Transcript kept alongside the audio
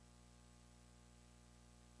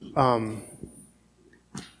um,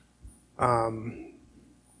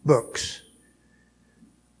 books.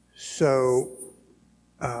 So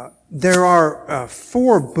there are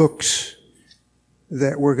 4 books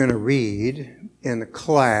that we're going to read in the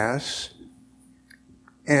class,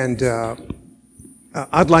 and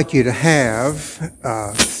I'd like you to have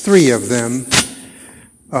 3 of them.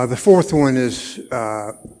 The 4th one is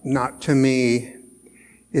not to me.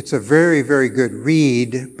 It's a very, very good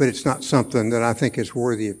read, but it's not something that I think is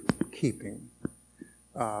worthy of keeping.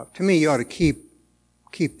 To me, you ought to keep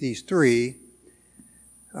these 3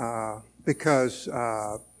 because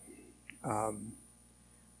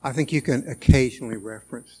I think you can occasionally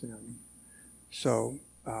reference them. So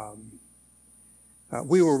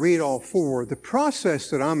we will read all 4. The process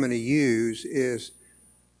that I'm going to use is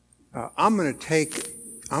I'm going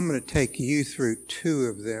to take you through 2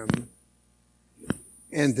 of them,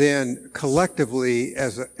 and then collectively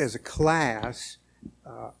as a class,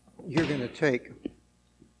 you're going to take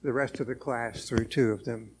the rest of the class through 2 of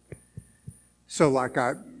them. So like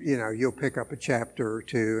you'll pick up a chapter or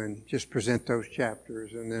 2 and just present those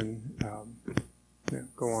chapters, and then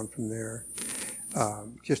go on from there.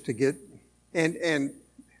 Just to get, and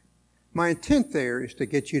my intent there is to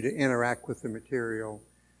get you to interact with the material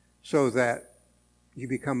so that you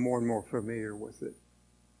become more and more familiar with it.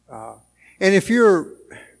 And if you're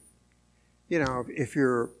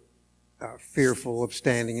fearful of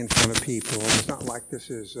standing in front of people, it's not like this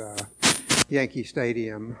is Yankee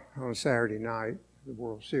Stadium on Saturday night, the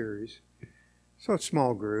World Series. So it's a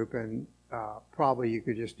small group, and probably you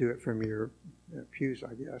could just do it from your pews,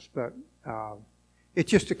 I guess. But it's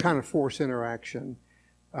just to kind of force interaction.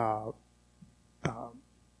 So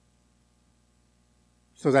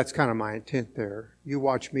that's kind of my intent there. You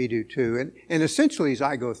watch me do too. And essentially, as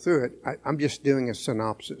I go through it, I'm just doing a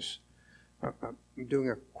synopsis. I'm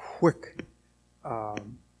doing a quick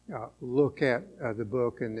look at the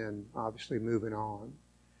book, and then obviously moving on.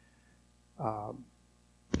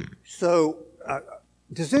 So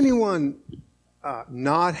does anyone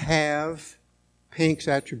not have Pink's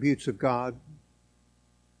Attributes of God?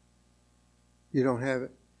 You don't have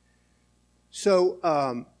it? So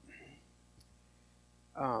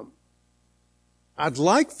I'd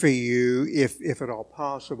like for you, if at all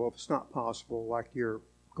possible, if it's not possible, like you're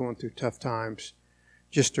going through tough times,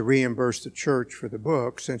 just to reimburse the church for the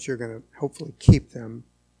book, since you're going to hopefully keep them.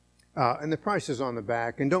 And the price is on the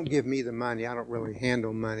back. And don't give me the money. I don't really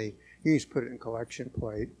handle money. You just put it in collection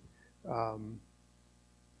plate.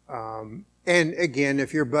 And again,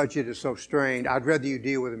 if your budget is so strained, I'd rather you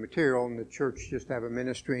deal with the material and the church just have a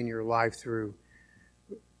ministry in your life through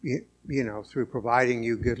through providing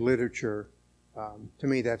you good literature. To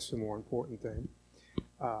me, that's the more important thing.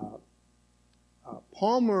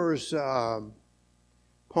 Palmer's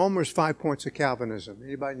 5 Points of Calvinism.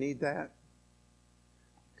 Anybody need that?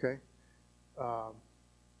 Okay. Oh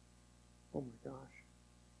my gosh.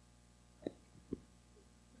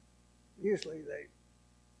 Usually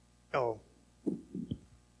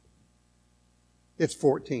it's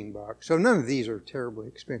 $14. So none of these are terribly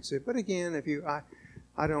expensive. But again, if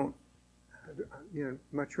I don't,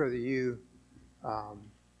 much rather you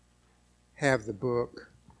have the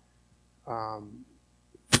book.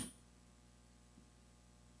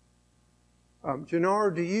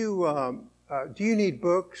 Jannar, do you need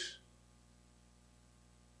books?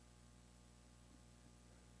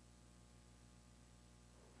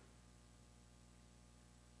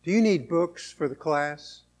 Do you need books for the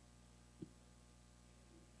class?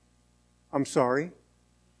 I'm sorry?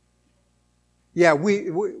 Yeah, we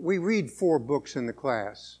read 4 books in the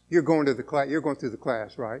class. You're going through the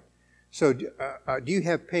class, right? So do you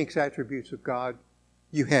have Pink's Attributes of God?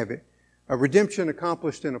 You have it. Redemption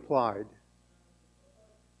Accomplished and Applied.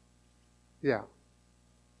 Yeah.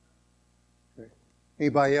 Okay.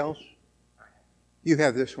 Anybody else? You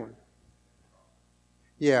have this one.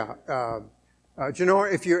 Yeah.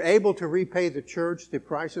 Janor, if you're able to repay the church, the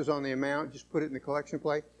price is on the amount, just put it in the collection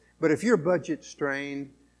plate. But if your budget's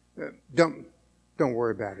strained, don't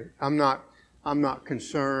worry about it. I'm not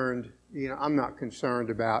concerned. I'm not concerned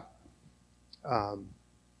about. I'm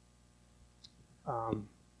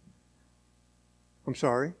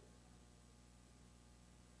sorry.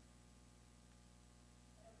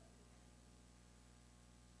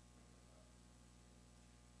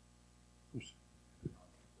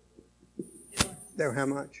 How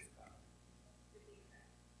much?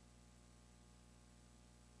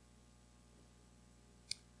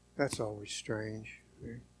 That's always strange.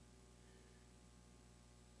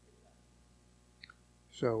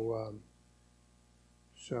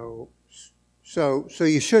 So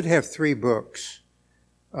you should have 3 books.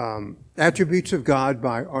 Attributes of God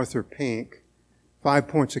by Arthur Pink, 5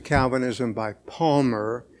 Points of Calvinism by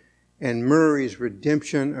Palmer, and Murray's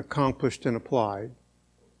Redemption Accomplished and Applied.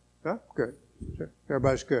 Oh, good.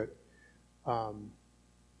 Everybody's good.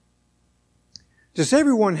 Does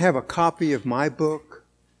everyone have a copy of my book?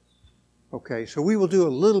 Okay, so we will do a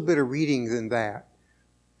little bit of reading than that.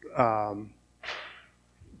 Of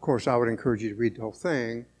course, I would encourage you to read the whole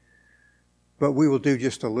thing, but we will do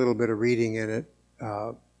just a little bit of reading in it,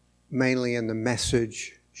 mainly in the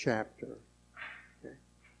Message chapter.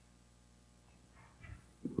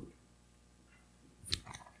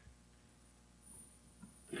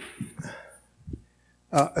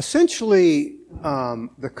 Essentially,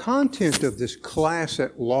 the content of this class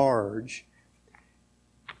at large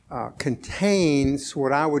contains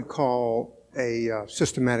what I would call a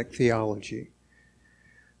systematic theology.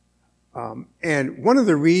 And one of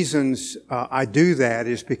the reasons I do that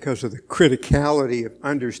is because of the criticality of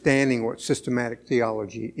understanding what systematic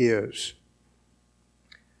theology is.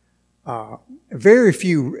 Very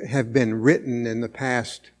few have been written in the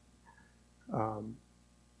past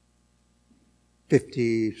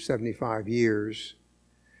 50, 75 years.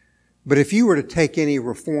 But if you were to take any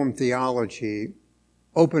Reformed theology,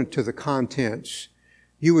 open it to the contents,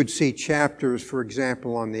 you would see chapters, for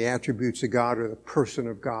example, on the attributes of God or the person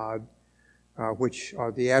of God, which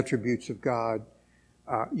are the attributes of God.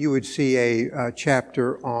 You would see a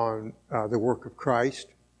chapter on the work of Christ,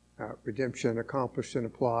 redemption accomplished and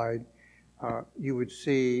applied. You would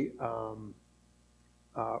see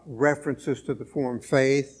references to the Reformed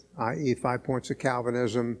faith, i.e. 5 Points of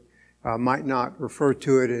Calvinism, might not refer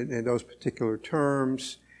to it in those particular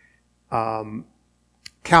terms.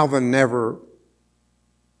 Calvin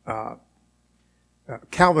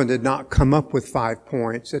did not come up with 5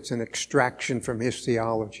 points. It's an extraction from his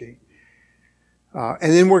theology.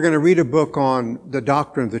 And then we're going to read a book on the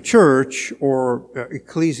doctrine of the church, or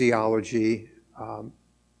ecclesiology.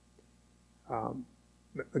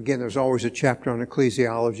 Again, there's always a chapter on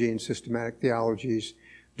ecclesiology and systematic theologies.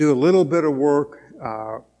 Do a little bit of work.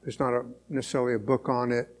 There's not necessarily a book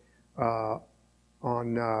on it,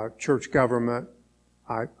 on church government.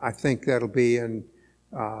 I think that'll be in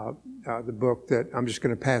the book that I'm just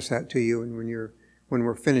going to pass that to you, and when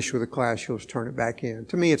we're finished with the class, you'll just turn it back in.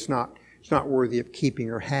 To me, it's not worthy of keeping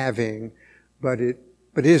or having, but it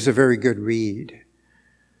is a very good read.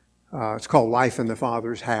 It's called Life in the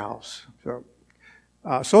Father's House.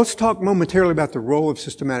 So let's talk momentarily about the role of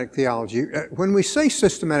systematic theology. When we say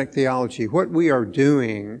systematic theology, what we are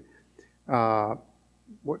doing,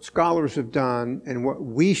 what scholars have done, and what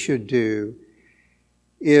we should do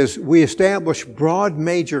is we establish broad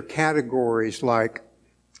major categories like,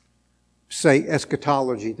 say,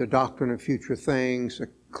 eschatology, the doctrine of future things,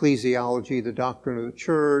 ecclesiology, the doctrine of the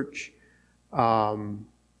church,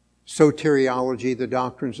 soteriology, the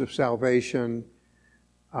doctrines of salvation,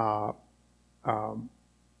 the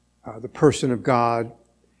person of God.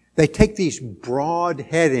 They take these broad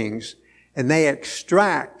headings and they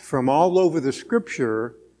extract from all over the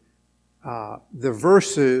Scripture the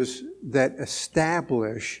verses that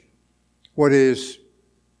establish what is,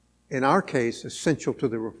 in our case, essential to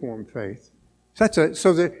the Reformed faith.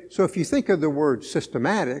 So if you think of the word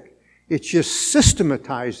systematic, it's just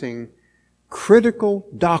systematizing critical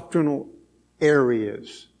doctrinal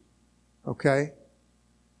areas. Okay?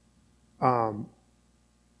 Let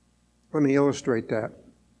me illustrate that.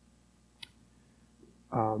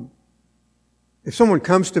 If someone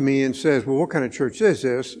comes to me and says, well, what kind of church is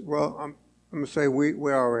this? Well, I'm going to say we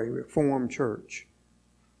are a Reformed church.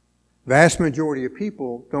 Vast majority of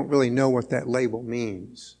people don't really know what that label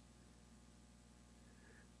means.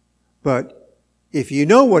 But if you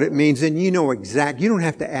know what it means, then you know exactly. You don't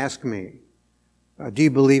have to ask me. Do you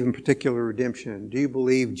believe in particular redemption? Do you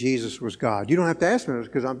believe Jesus was God? You don't have to ask me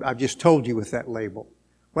because I've just told you with that label.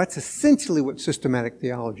 Well, that's essentially what systematic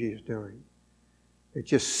theology is doing. It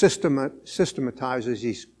just systematizes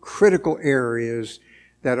these critical areas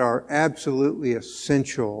that are absolutely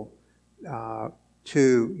essential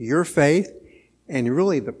to your faith and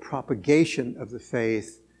really the propagation of the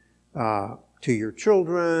faith to your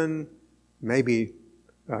children, maybe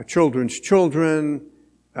children's children,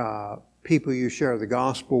 people you share the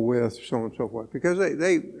gospel with, so on and so forth, because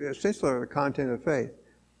they essentially are the content of faith.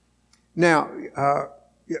 Now,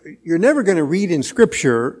 you're never going to read in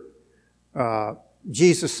Scripture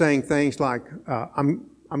Jesus saying things like,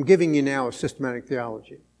 I'm giving you now a systematic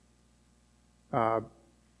theology,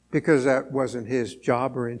 because that wasn't his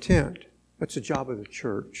job or intent. That's the job of the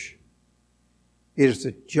church. It is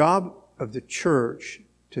the job of the church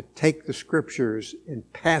to take the Scriptures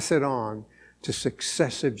and pass it on to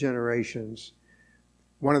successive generations.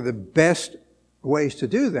 one of the best ways to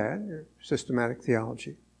do that is systematic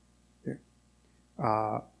theology.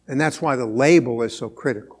 And that's why the label is so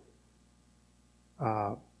critical.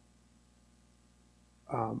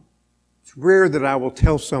 It's rare that I will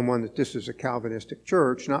tell someone that this is a Calvinistic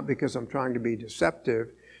church, not because I'm trying to be deceptive,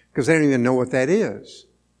 because they don't even know what that is.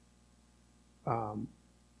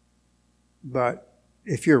 But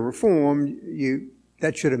if you're Reformed,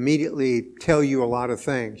 that should immediately tell you a lot of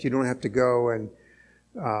things. You don't have to go and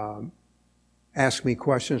ask me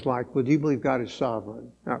questions like, well, do you believe God is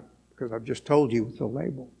sovereign? No, because I've just told you with the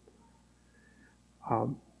label.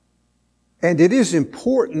 And it is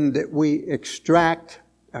important that we extract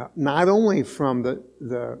not only from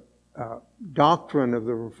the doctrine of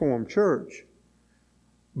the Reformed Church,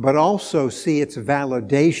 but also see its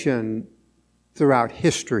validation throughout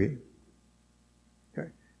history. Okay?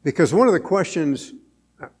 Because one of the questions,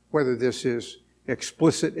 whether this is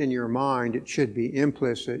explicit in your mind, it should be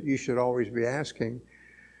implicit, you should always be asking,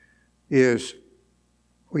 is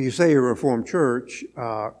when you say a Reformed Church,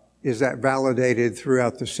 is that validated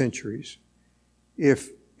throughout the centuries?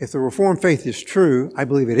 If the Reformed faith is true, I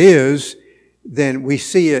believe it is, then we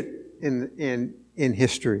see it in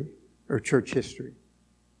history or church history.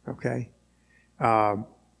 Okay? And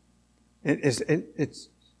it's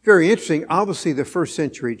very interesting. Obviously, the first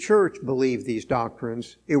century church believed these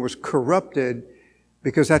doctrines. It was corrupted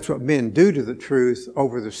because that's what men do to the truth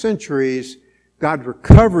over the centuries. God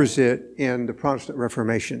recovers it in the Protestant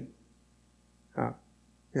Reformation.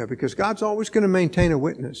 Because God's always going to maintain a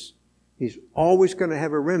witness. He's always going to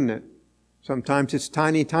have a remnant. Sometimes it's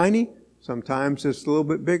tiny, tiny. Sometimes it's a little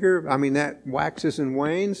bit bigger. I mean, that waxes and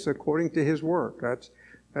wanes according to His work. That's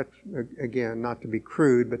again, not to be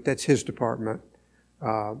crude, but that's His department.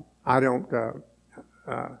 I don't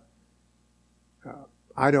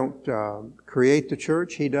create the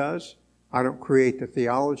church. He does. I don't create the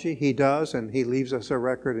theology. He does, and He leaves us a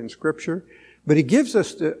record in Scripture. But He gives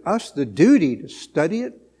us the duty to study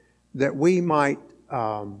it, that we might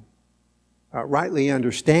rightly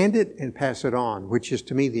understand it and pass it on, which is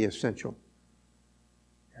to me the essential.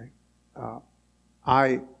 Okay?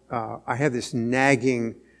 I have this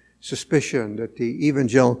nagging suspicion that the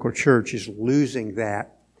evangelical church is losing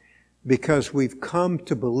that because we've come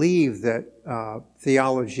to believe that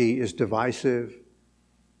theology is divisive,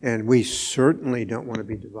 and we certainly don't want to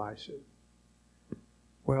be divisive.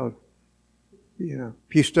 Well,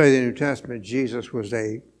 if you study the New Testament, Jesus was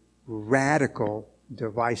a radical,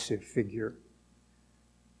 divisive figure.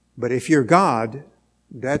 But if you're God,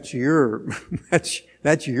 that's your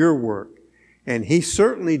that's your work. And He's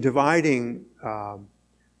certainly dividing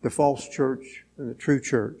the false church and the true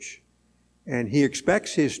church. And He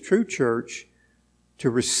expects His true church to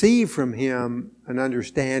receive from Him an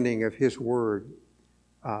understanding of His Word.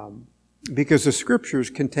 Because the Scriptures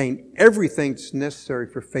contain everything that's necessary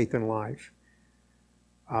for faith and life.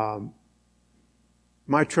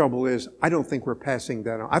 My trouble is, I don't think we're passing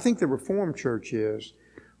that on. I think the Reformed Church is.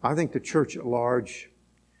 I think the church at large,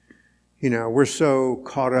 we're so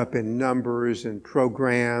caught up in numbers and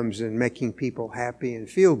programs and making people happy and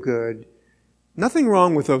feel good. Nothing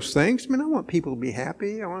wrong with those things. I mean, I want people to be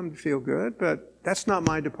happy. I want them to feel good, but that's not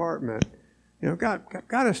my department. God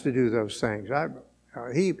got us to do those things.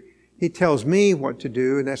 He tells me what to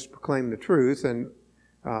do, and that's to proclaim the truth. And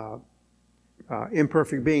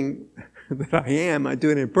imperfect being that I am, I do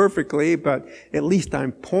it imperfectly, but at least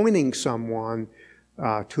I'm pointing someone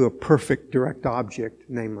to a perfect direct object,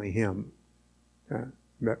 namely Him.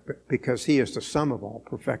 Because He is the sum of all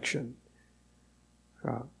perfection.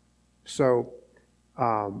 So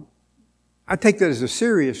I take that as a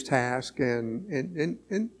serious task, and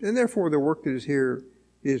therefore the work that is here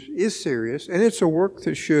is serious, and it's a work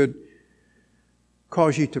that should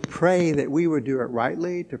cause you to pray that we would do it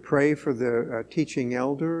rightly, to pray for the teaching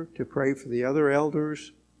elder, to pray for the other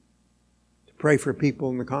elders, to pray for people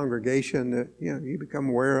in the congregation that you become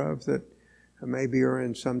aware of that maybe are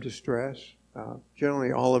in some distress.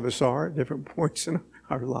 Generally, all of us are at different points in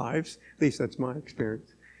our lives. At least that's my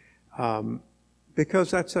experience.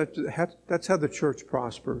 Because that's how the church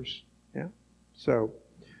prospers. Yeah. So,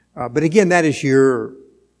 but again, that is your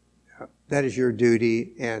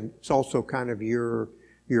duty, and it's also kind of your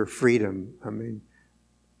freedom. I mean,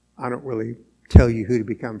 I don't really tell you who to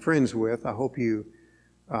become friends with. I hope you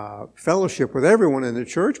fellowship with everyone in the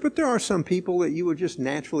church, but there are some people that you would just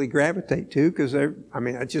naturally gravitate to because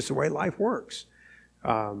that's just the way life works.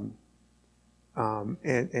 And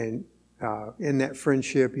in that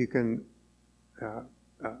friendship, you can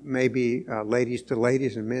maybe ladies to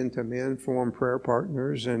ladies and men to men form prayer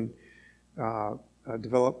partners and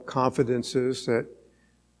develop confidences that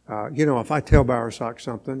If I tell Bowersock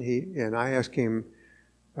something, and I ask him,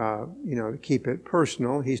 to keep it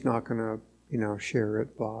personal, he's not going to, share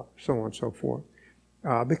it, blah, so on and so forth.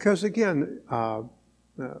 Because again,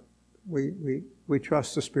 we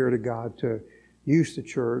trust the Spirit of God to use the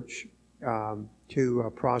church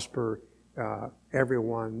to prosper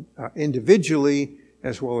everyone individually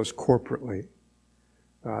as well as corporately.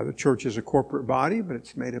 The church is a corporate body, but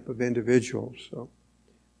it's made up of individuals.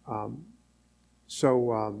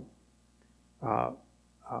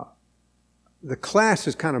 The class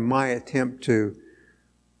is kind of my attempt to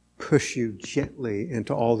push you gently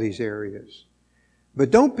into all these areas.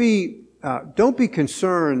 But don't be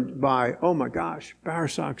concerned by, oh my gosh,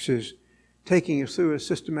 Bowersock is taking us through a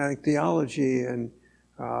systematic theology, and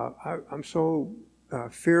I'm so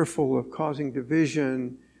fearful of causing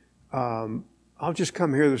division. I'll just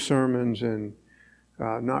come hear the sermons and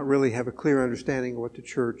not really have a clear understanding of what the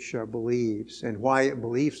church believes and why it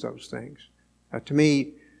believes those things. To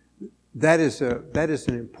me, that is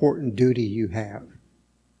an important duty you have.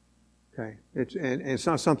 Okay, it's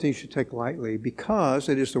not something you should take lightly, because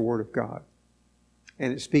it is the Word of God,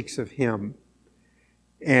 and it speaks of Him.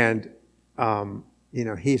 And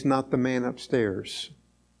He's not the man upstairs.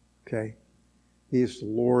 Okay, He is the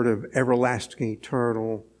Lord of everlasting,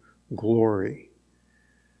 eternal glory.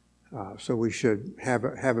 So we should have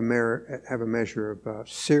a measure of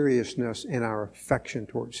seriousness in our affection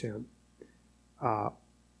towards Him.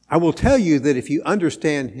 I will tell you that if you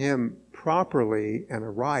understand Him properly and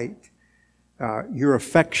aright, your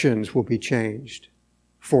affections will be changed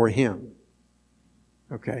for Him.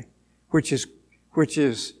 Okay, which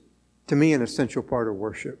is to me an essential part of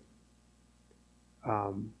worship.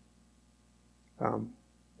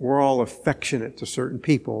 We're all affectionate to certain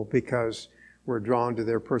people because we're drawn to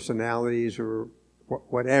their personalities or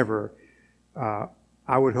whatever.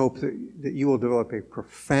 I would hope that you will develop a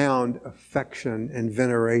profound affection and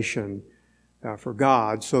veneration for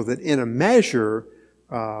God, so that in a measure,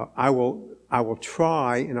 I will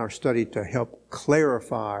try in our study to help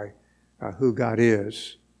clarify who God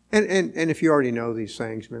is. And if you already know these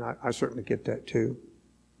things, I certainly get that too.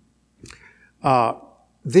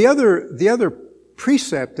 The other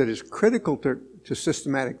precept that is critical to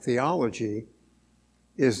systematic theology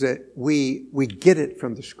is that we get it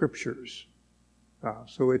from the Scriptures.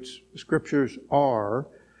 So the Scriptures are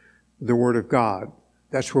the Word of God.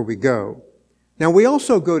 That's where we go. Now we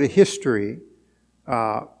also go to history,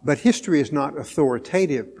 but history is not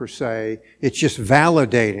authoritative per se. It's just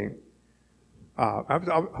validating. I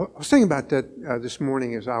was thinking about that this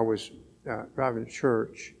morning as I was driving to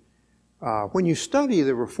church. When you study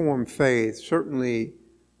the Reformed faith, certainly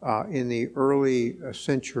in the early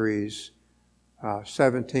centuries,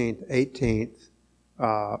 17th, 18th,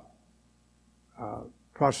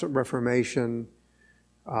 Protestant Reformation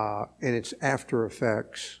and its after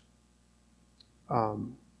effects,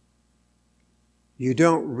 you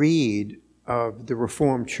don't read of the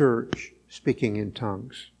Reformed Church speaking in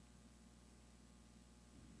tongues.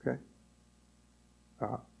 Okay,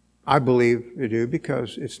 I believe they do,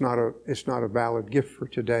 because it's not a valid gift for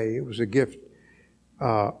today. It was a gift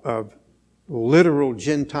of literal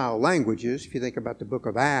Gentile languages. If you think about the book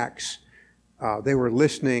of Acts, they were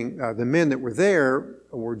listening. The men that were there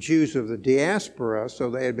were Jews of the diaspora,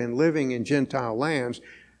 so they had been living in Gentile lands.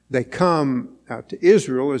 They come to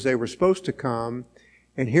Israel as they were supposed to come,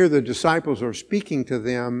 and here the disciples are speaking to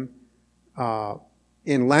them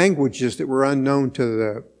in languages that were unknown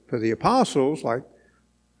to the apostles, like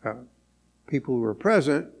people who were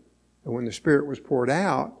present. And when the Spirit was poured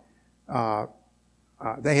out,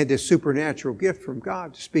 they had this supernatural gift from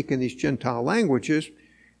God to speak in these Gentile languages,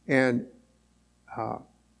 and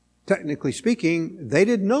technically speaking, they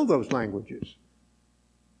didn't know those languages.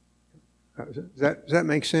 Does that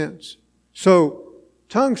make sense? So,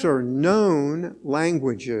 tongues are known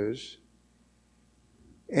languages,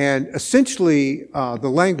 and essentially the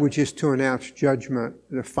language is to announce judgment,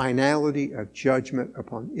 the finality of judgment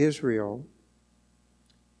upon Israel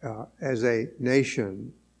as a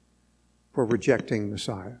nation for rejecting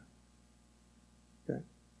Messiah. Okay.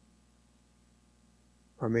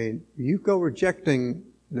 I mean, you go rejecting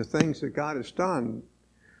the things that God has done,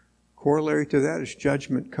 corollary to that is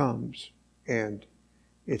judgment comes. And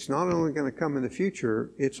it's not only going to come in the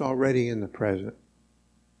future, it's already in the present.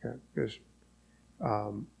 Okay? Because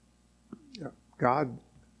God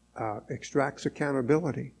extracts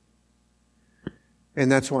accountability.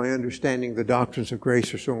 And that's why understanding the doctrines of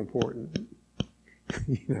grace are so important.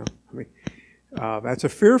 That's a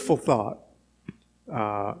fearful thought.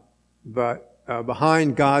 But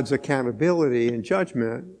behind God's accountability and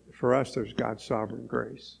judgment, for us, there's God's sovereign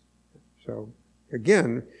grace. So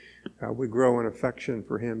again, we grow in affection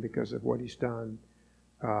for him because of what he's done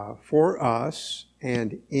for us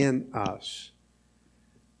and in us.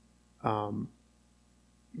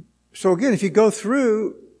 So again, if you go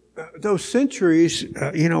through those centuries,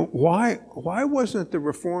 why wasn't the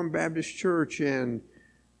Reformed Baptist Church in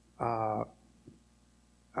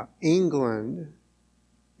England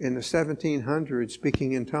in the 1700s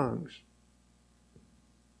speaking in tongues?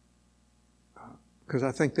 Because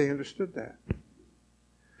I think they understood that.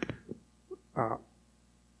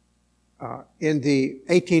 In the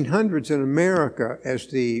 1800s in America, as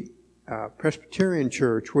the Presbyterian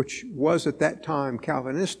Church, which was at that time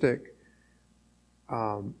Calvinistic,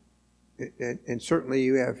 and certainly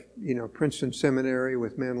you have, Princeton Seminary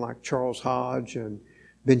with men like Charles Hodge and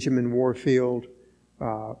Benjamin Warfield.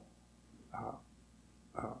 Why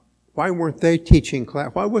weren't they teaching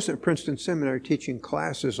class? Why wasn't Princeton Seminary teaching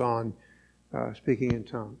classes on speaking in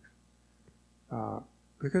tongues?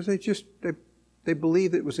 Because they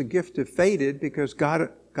believed it was a gift that faded because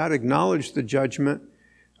God acknowledged the judgment.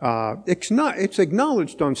 It's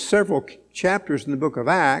acknowledged on several chapters in the book of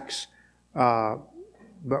Acts,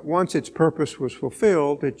 but once its purpose was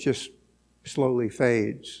fulfilled, it just slowly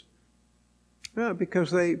fades.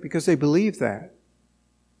 Because they believe that.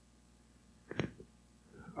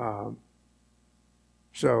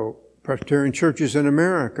 So Presbyterian churches in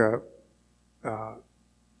America,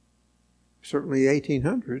 certainly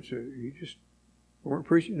 1800s, you just weren't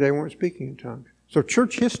preaching. They weren't speaking in tongues. So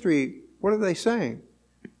church history, what are they saying?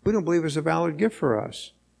 We don't believe it's a valid gift for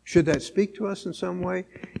us. Should that speak to us in some way?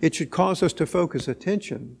 It should cause us to focus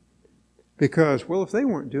attention. Because, well, if they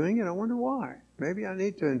weren't doing it, I wonder why. Maybe I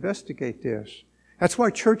need to investigate this. That's why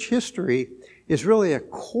church history is really a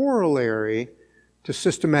corollary to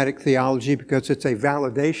systematic theology, because it's a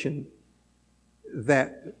validation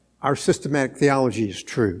that our systematic theology is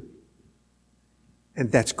true.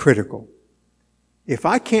 And that's critical. If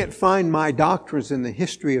I can't find my doctrines in the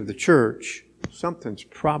history of the church, something's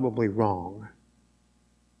probably wrong.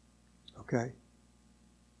 Okay?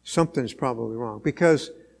 Something's probably wrong.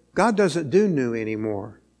 Because God doesn't do new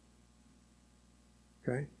anymore.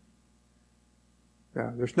 Okay?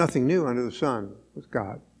 There's nothing new under the sun with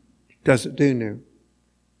God. He doesn't do new.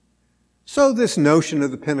 So this notion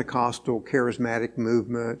of the Pentecostal charismatic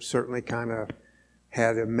movement certainly kind of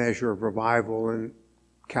had a measure of revival in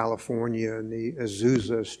California and the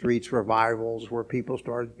Azusa Streets revivals where people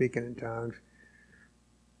started speaking in tongues.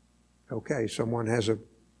 Okay, someone has a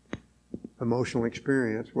emotional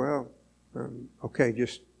experience. Well, okay,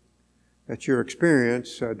 just that's your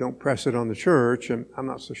experience. Don't press it on the church. And I'm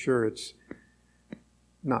not so sure it's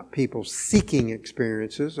not people seeking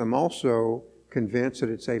experiences. I'm also convinced that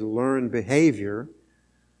it's a learned behavior.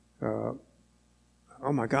 Oh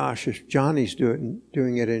my gosh, if Johnny's doing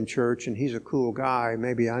it in church and he's a cool guy,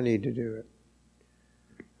 maybe I need to do it.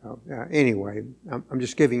 Anyway, I'm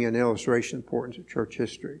just giving you an illustration of the importance of church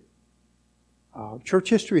history. Church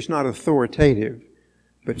history is not authoritative,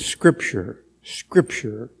 but Scripture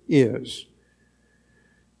is.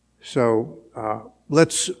 So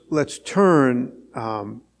let's turn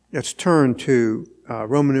to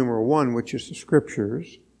Roman numeral 1, which is the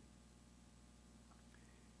Scriptures,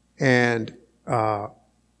 and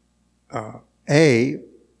A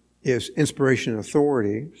is inspiration and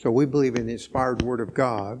authority. So we believe in the inspired Word of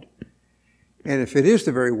God, and if it is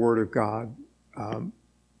the very Word of God,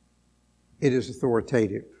 it is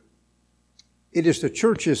authoritative. It is the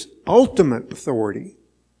church's ultimate authority.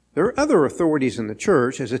 There are other authorities in the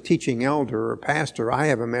church. As a teaching elder or pastor, I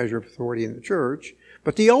have a measure of authority in the church,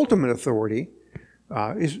 but the ultimate authority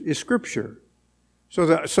is Scripture.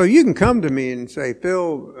 So you can come to me and say,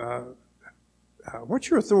 Phil, what's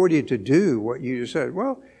your authority to do what you just said?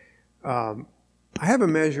 Well, I have a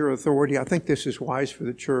measure of authority. I think this is wise for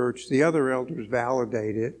the church. The other elders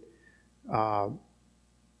validate it.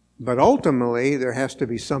 But ultimately, there has to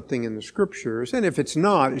be something in the Scriptures. And if it's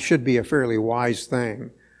not, it should be a fairly wise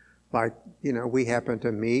thing. Like, we happen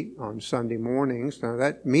to meet on Sunday mornings. Now,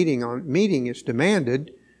 that meeting is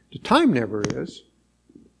demanded. The time never is.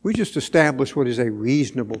 We just establish what is a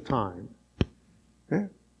reasonable time. Okay?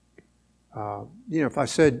 If I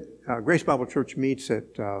said Grace Bible Church meets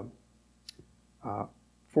at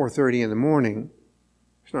 4:30 in the morning,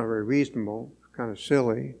 it's not very reasonable. It's kind of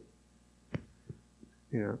silly.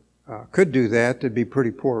 Could do that. There'd be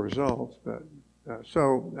pretty poor results. But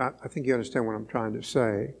so I think you understand what I'm trying to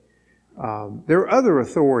say. There are other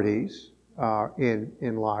authorities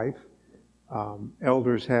in life.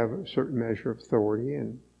 Elders have a certain measure of authority,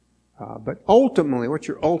 but ultimately, what's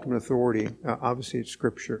your ultimate authority? Obviously, it's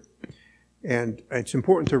Scripture. And it's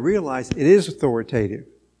important to realize it is authoritative.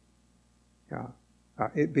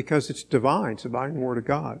 because it's divine. It's the divine Word of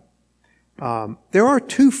God. There are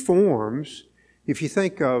two forms. If you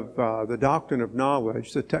think of the doctrine of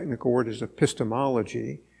knowledge, the technical word is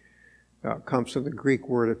epistemology. Comes from the Greek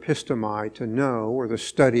word epistemi, to know, or the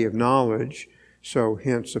study of knowledge. So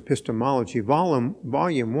hence epistemology.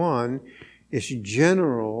 Volume 1 is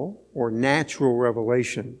general or natural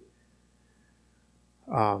revelation.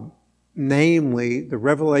 Namely, the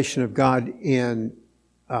revelation of God in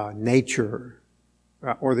nature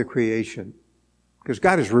or the creation. Because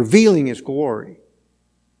God is revealing His glory.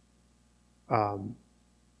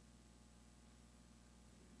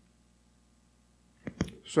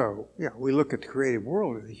 So, we look at the created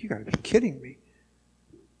world and think, you got to be kidding me.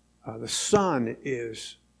 The sun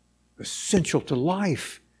is essential to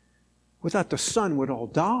life. Without the sun, we'd all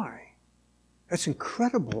die. That's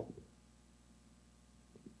incredible.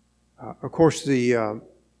 Of course, the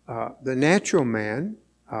natural man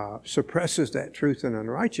suppresses that truth and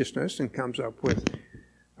unrighteousness and comes up with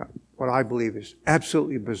what I believe is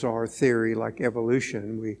absolutely bizarre theory like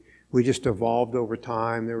evolution. We just evolved over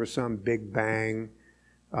time. There was some big bang.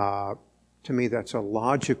 To me, that's a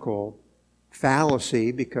logical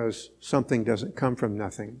fallacy because something doesn't come from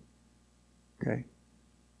nothing. Okay?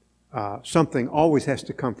 Something always has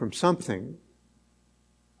to come from something.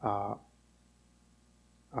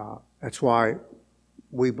 That's why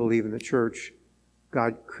we believe in the church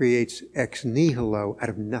God creates ex nihilo, out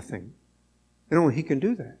of nothing. And only He can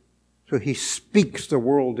do that. So He speaks the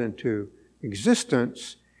world into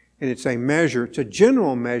existence, and it's a measure, it's a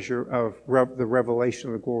general measure of the revelation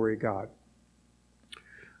of the glory of God.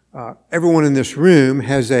 Everyone in this room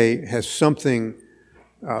has something,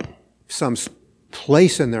 some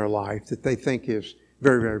place in their life that they think is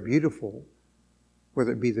very, very beautiful,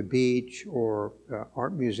 whether it be the beach or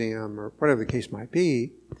art museum or whatever the case might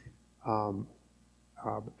be.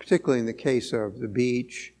 Particularly in the case of the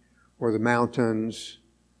beach or the mountains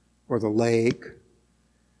or the lake.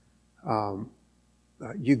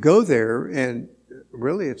 You go there and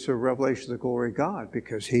really it's a revelation of the glory of God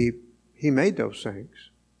because He made those things.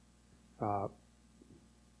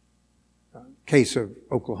 Case of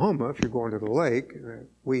Oklahoma, if you're going to the lake,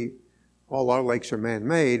 all our lakes are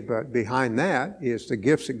man-made, but behind that is the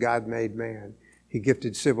gifts that God made man. He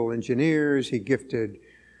gifted civil engineers, He gifted,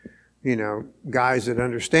 guys that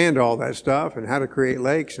understand all that stuff and how to create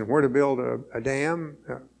lakes and where to build a dam.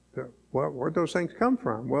 Where'd those things come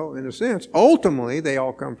from? Well, in a sense, ultimately, they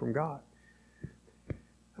all come from God.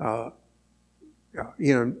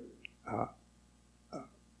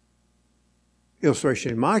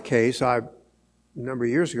 Illustration in my case, a number of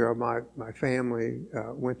years ago, my family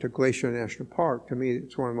went to Glacier National Park. To me,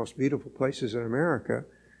 it's one of the most beautiful places in America.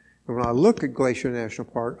 And when I look at Glacier National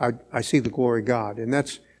Park, I see the glory of God. And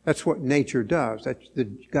that's what nature does. That's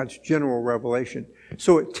God's general revelation.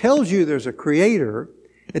 So it tells you there's a creator.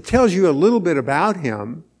 It tells you a little bit about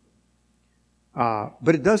Him,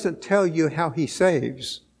 but it doesn't tell you how He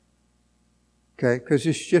saves. Okay? Because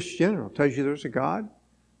it's just general. It tells you there's a God.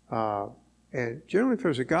 And generally, if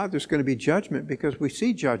there's a God, there's going to be judgment because we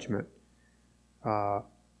see judgment.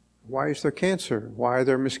 Why is there cancer? Why are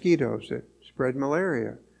there mosquitoes that spread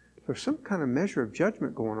malaria? There's some kind of measure of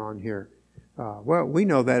judgment going on here. Well, we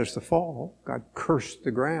know that is the fall. God cursed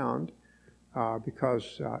the ground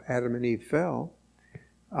because Adam and Eve fell.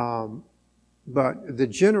 But the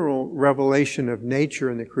general revelation of nature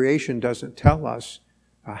and the creation doesn't tell us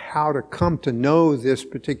how to come to know this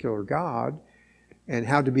particular God and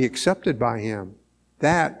how to be accepted by Him.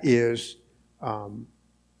 That is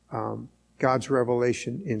God's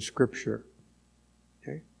revelation in Scripture.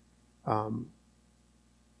 Okay?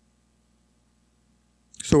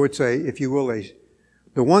 So it's if you will,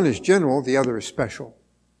 the one is general, the other is special.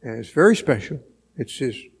 And it's very special. It's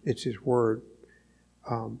His Word.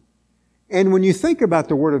 And when you think about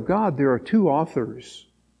the Word of God, there are two authors.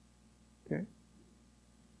 Okay?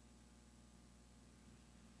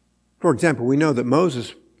 For example, we know that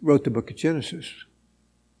Moses wrote the book of Genesis.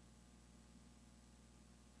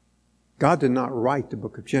 God did not write the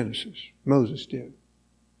book of Genesis. Moses did.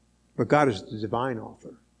 But God is the divine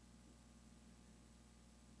author.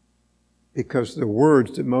 Because the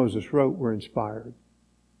words that Moses wrote were inspired.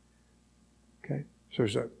 Okay? So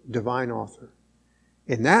there's a divine author.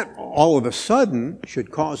 And that, all of a sudden, should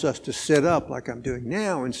cause us to sit up like I'm doing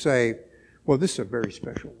now and say, well, this is a very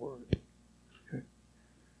special word. Okay?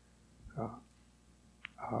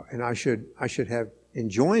 And I should have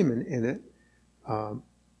enjoyment in it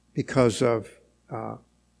because of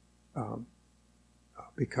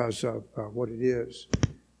what it is.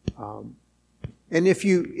 And if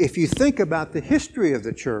you think about the history of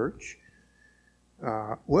the church,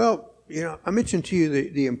 well, I mentioned to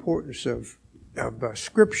you the importance of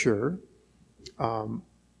Scripture.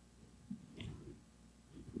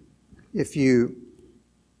 If you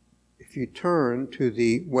turn to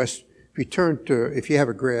the West, if you have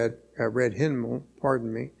a red hymnal,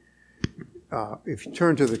 pardon me, if you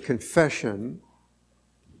turn to the Confession,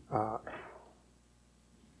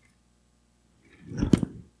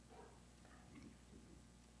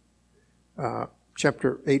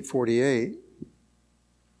 chapter 848.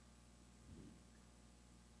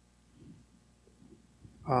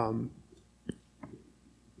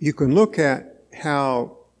 You can look at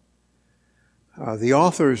how the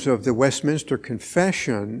authors of the Westminster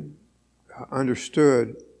Confession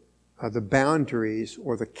understood the boundaries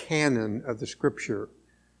or the canon of the Scripture.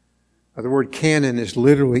 The word canon is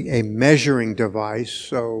literally a measuring device.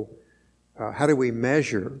 So how do we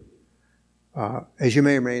measure? As you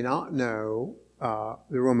may or may not know,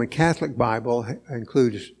 the Roman Catholic Bible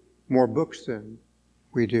includes more books than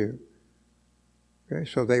we do. Okay,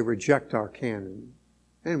 so they reject our canon,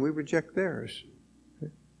 and we reject theirs.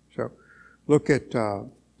 Okay? So look at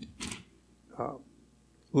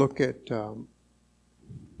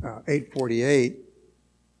 848,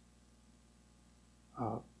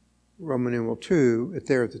 Roman numeral 2,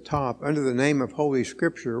 there at the top. Under the name of Holy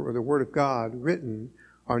Scripture, or the Word of God, written,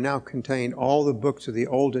 are now contained all the books of the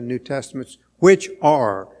Old and New Testaments, which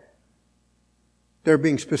are. They're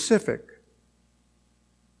being specific.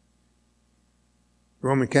 The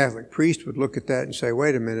Roman Catholic priest would look at that and say,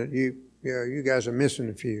 wait a minute, you guys are missing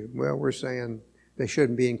a few. Well, we're saying they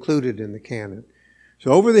shouldn't be included in the canon.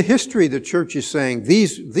 So over the history, the church is saying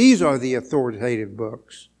these are the authoritative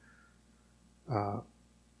books. Now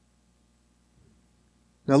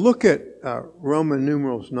look at Roman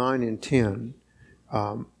numerals 9 and 10.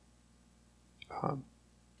 And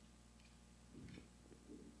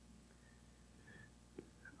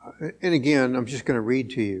again, I'm just going to read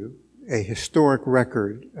to you a historic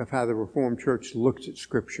record of how the Reformed Church looks at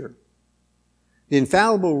Scripture. The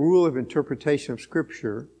infallible rule of interpretation of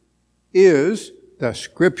Scripture is the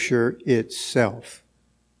Scripture itself.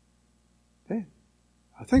 Okay?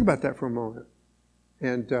 I'll think about that for a moment.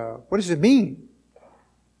 And what does it mean?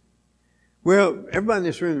 Well, everybody in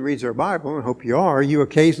this room reads their Bible, and I hope you are. You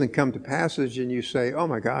occasionally come to passage and you say, oh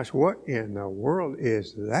my gosh, what in the world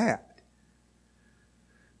is that?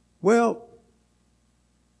 Well,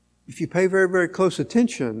 if you pay very, very close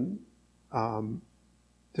attention, the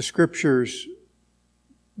Scriptures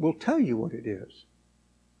will tell you what it is.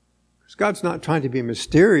 Because God's not trying to be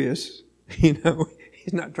mysterious. He's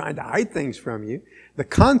not trying to hide things from you. The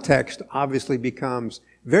context obviously becomes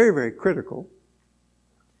very, very critical.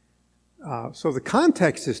 So the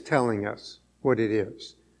context is telling us what it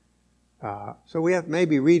is. So we have to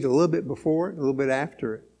maybe read a little bit before it, a little bit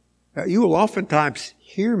after it. You will oftentimes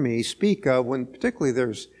hear me speak of, when particularly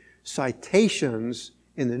there's citations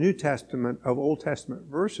in the New Testament of Old Testament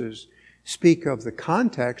verses, speak of the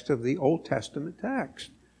context of the Old Testament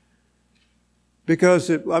text. Because,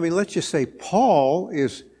 let's just say Paul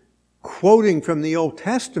is quoting from the Old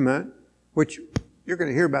Testament, which you're going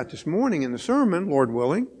to hear about this morning in the sermon, Lord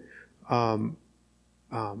willing.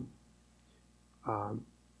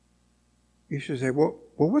 You should say, well,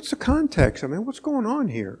 what's the context? What's going on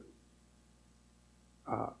here?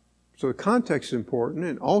 So the context is important,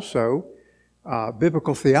 and also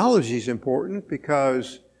biblical theology is important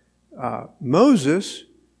because Moses,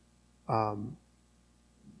 whom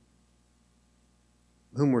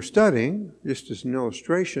we're studying, just as an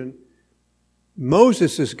illustration,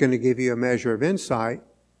 Moses is going to give you a measure of insight,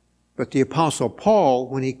 but the Apostle Paul,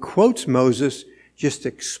 when he quotes Moses, just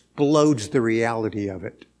explodes the reality of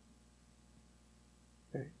it.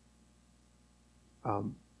 Okay.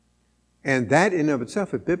 And that in of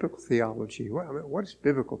itself is biblical theology. What is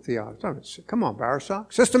biblical theology? Come on,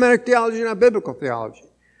 Bowersock. Systematic theology, not biblical theology.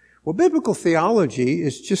 Well, biblical theology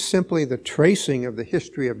is just simply the tracing of the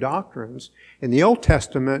history of doctrines. In the Old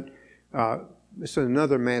Testament, this is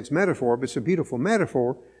another man's metaphor, but it's a beautiful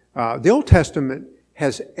metaphor. The Old Testament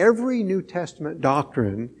has every New Testament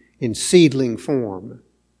doctrine in seedling form.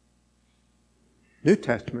 New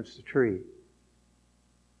Testament's the tree.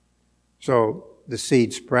 So the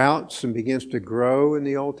seed sprouts and begins to grow in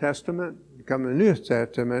the Old Testament. Come the New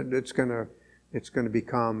Testament, it's going to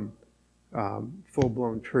become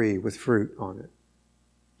full-blown tree with fruit on it. Does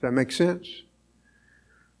that make sense?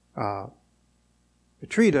 The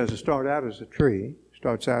tree doesn't start out as a tree. It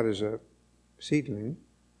starts out as a seedling,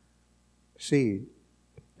 seed.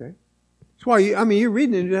 Okay? That's why you read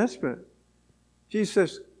in the New Testament. Jesus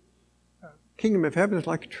says, kingdom of heaven is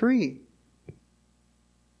like a tree.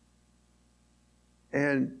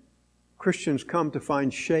 And Christians come to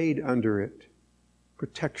find shade under it,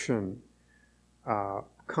 protection,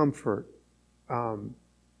 comfort.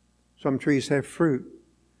 Some trees have fruit.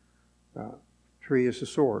 Tree is the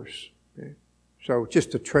source. Okay? So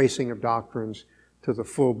just a tracing of doctrines to the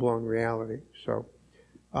full-blown reality. So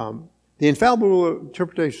the infallible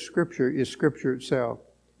interpretation of Scripture is Scripture itself.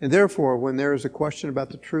 And therefore, when there is a question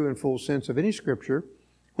about the true and full sense of any Scripture,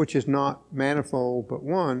 which is not manifold but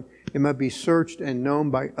one, it must be searched and known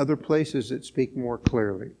by other places that speak more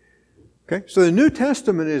clearly. Okay? So the New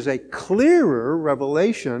Testament is a clearer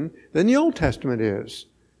revelation than the Old Testament is.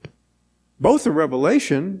 Both are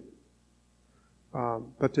revelation,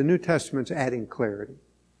 but the New Testament's adding clarity.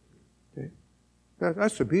 Okay?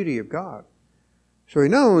 That's the beauty of God. So He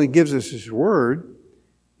not only gives us His Word,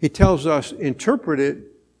 He tells us interpret it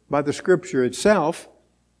by the Scripture itself,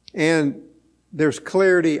 and there's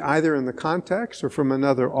clarity either in the context or from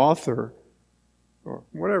another author or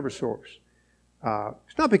whatever source.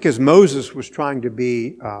 It's not because Moses was trying to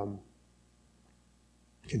be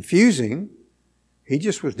confusing. He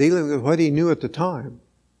just was dealing with what he knew at the time.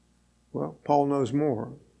 Well, Paul knows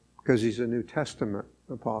more because he's a New Testament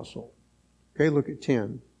apostle. Okay, look at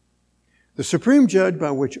 10. The supreme judge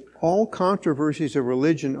by which all controversies of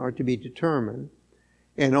religion are to be determined,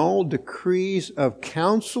 and all decrees of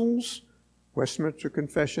councils, Westminster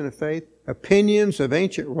Confession of Faith, opinions of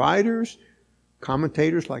ancient writers,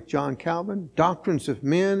 commentators like John Calvin, doctrines of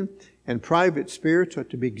men, and private spirits are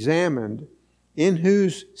to be examined, in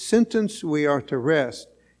whose sentence we are to rest,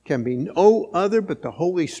 can be no other but the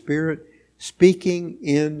Holy Spirit speaking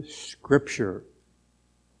in Scripture.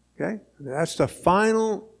 Okay? That's the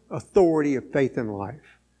final authority of faith and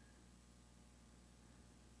life.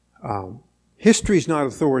 History is not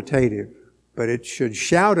authoritative, but it should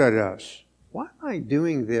shout at us, why am I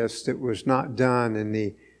doing this that was not done in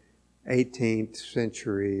the 18th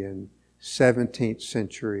century and 17th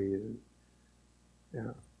century?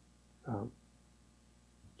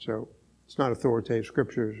 So it's not authoritative.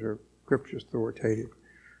 Scripture's authoritative.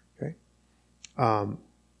 Okay.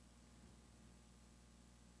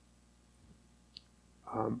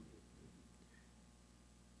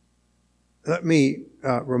 Let me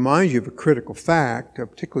remind you of a critical fact,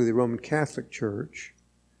 particularly the Roman Catholic Church.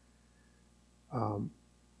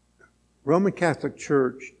 Roman Catholic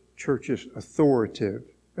Church's authority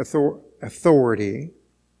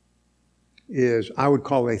is, I would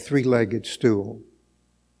call, a three-legged stool.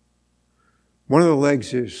 One of the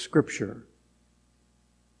legs is Scripture.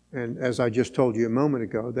 And as I just told you a moment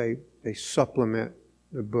ago, they supplement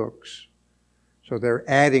the books. So they're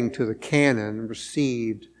adding to the canon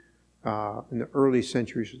received in the early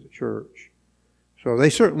centuries of the church. So they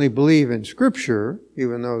certainly believe in Scripture,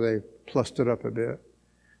 even though they plussed it up a bit.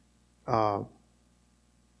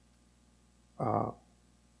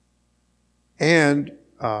 And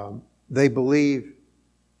they believe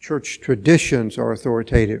church traditions are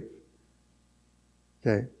authoritative.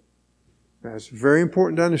 Okay? That's very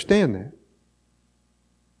important to understand that.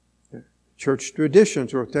 Church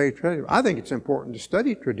traditions are authoritative. I think it's important to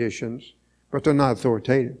study traditions, but they're not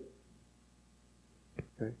authoritative.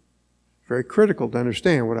 Okay? Very critical to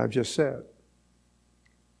understand what I've just said.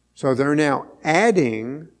 So they're now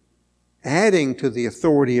adding to the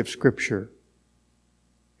authority of Scripture.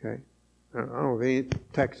 Okay? I don't know of any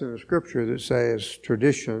text in the Scripture that says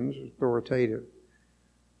traditions authoritative.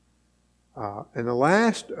 And the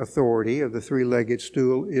last authority of the three-legged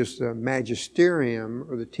stool is the magisterium,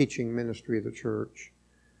 or the teaching ministry of the church.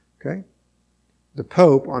 Okay? The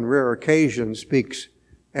Pope, on rare occasions, speaks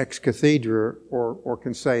ex cathedra or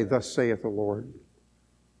can say, "Thus saith the Lord."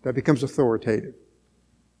 That becomes authoritative.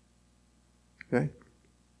 Okay?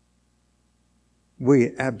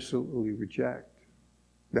 We absolutely reject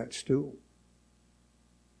that stool.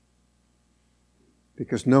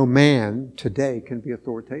 Because no man today can be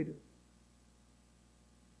authoritative.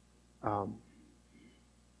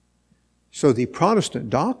 So the Protestant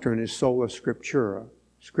doctrine is sola scriptura,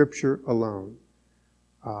 Scripture alone.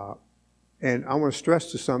 And I want to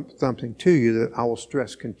stress something to you that I will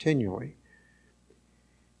stress continually.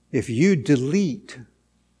 If you delete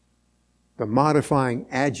the modifying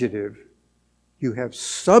adjective, you have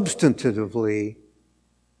substantively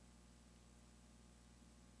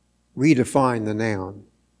redefined the noun.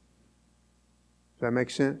 Does that make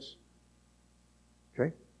sense?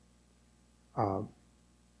 Okay?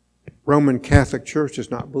 Roman Catholic Church does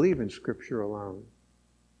not believe in Scripture alone.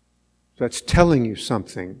 So that's telling you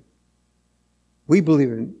something. We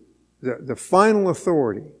believe in the final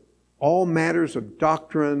authority. All matters of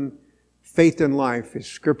doctrine, faith, and life is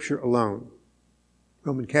Scripture alone.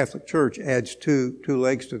 Roman Catholic Church adds two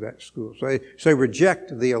legs to that school. So they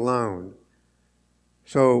reject the alone.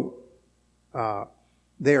 So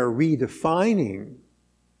they are redefining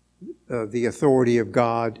the authority of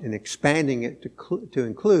God and expanding it to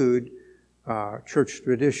include church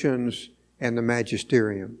traditions and the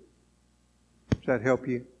magisterium. Does that help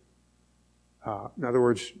you? In other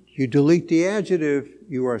words, you delete the adjective,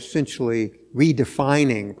 you are essentially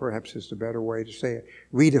redefining, perhaps is the better way to say it,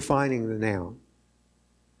 redefining the noun.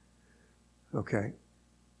 Okay.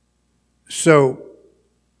 So,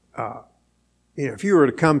 if you were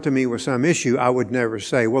to come to me with some issue, I would never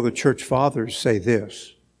say, well, the church fathers say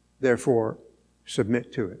this, therefore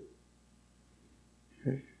submit to it.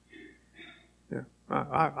 Okay. Yeah.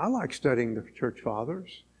 I like studying the church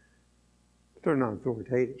fathers, but they're not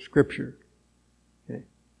authoritative. Scripture. Okay.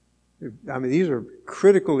 I mean, these are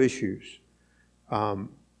critical issues.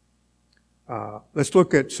 Let's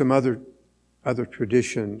look at some other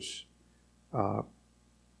traditions.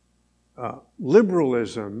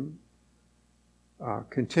 Liberalism,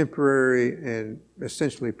 contemporary and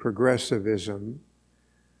essentially progressivism,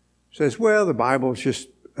 says, well, the Bible is just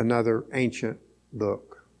another ancient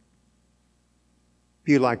book. If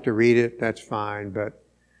you like to read it, that's fine, but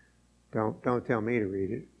don't tell me to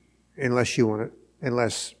read it unless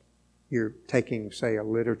you're taking, say, a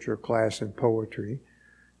literature class in poetry.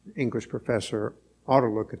 English professor ought to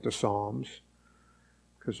look at the Psalms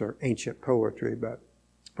because they're ancient poetry, but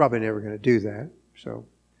probably never going to do that. So,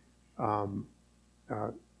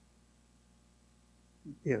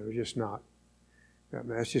 just not.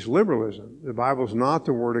 That's just liberalism. The Bible's not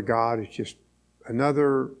the Word of God. It's just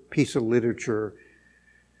another piece of literature,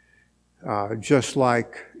 just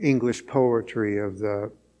like English poetry of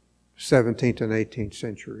the 17th and 18th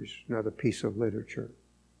centuries. Another piece of literature.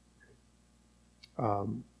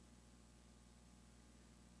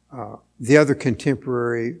 The other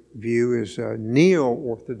contemporary view is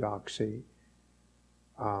neo-orthodoxy,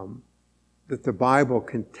 that the Bible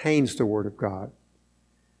contains the Word of God.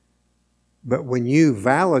 But when you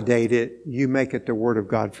validate it, you make it the Word of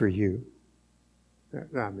God for you.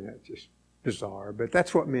 I mean, that's just bizarre, but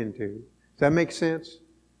that's what men do. Does that make sense?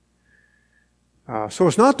 So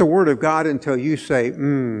it's not the Word of God until you say,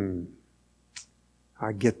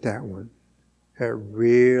 I get that one. It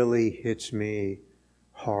really hits me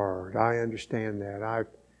hard. I understand that.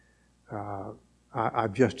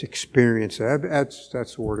 I've just experienced that. That's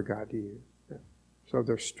the Word of God to you. So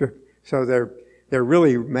they're strict. So they're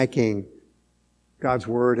really making God's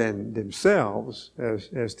Word and themselves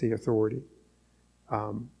as the authority.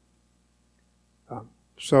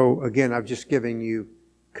 So again, I've just given you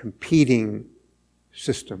competing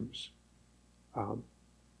systems.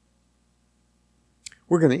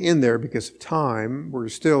 We're going to end there because of time. We're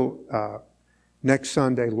still next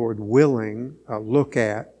Sunday, Lord willing, look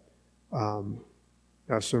at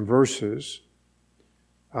some verses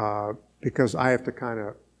because I have to kind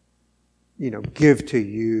of, give to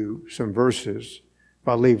you some verses. If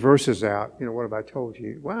I leave verses out, what have I told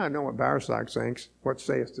you? Well, I know what Bowersock thinks. What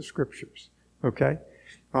saith the Scriptures? Okay?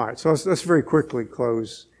 All right, so let's very quickly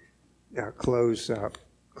close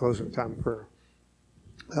with time of prayer.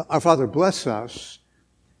 Our Father, bless us.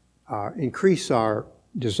 Increase our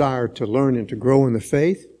desire to learn and to grow in the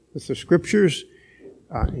faith with the Scriptures.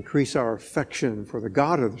 Increase our affection for the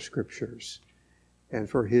God of the Scriptures and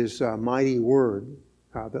for His mighty Word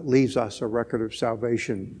that leaves us a record of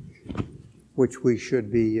salvation, which we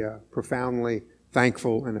should be profoundly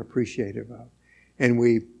thankful and appreciative of. And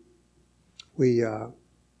we are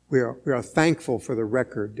thankful for the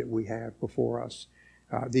record that we have before us.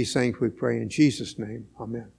 These things we pray in Jesus' name. Amen.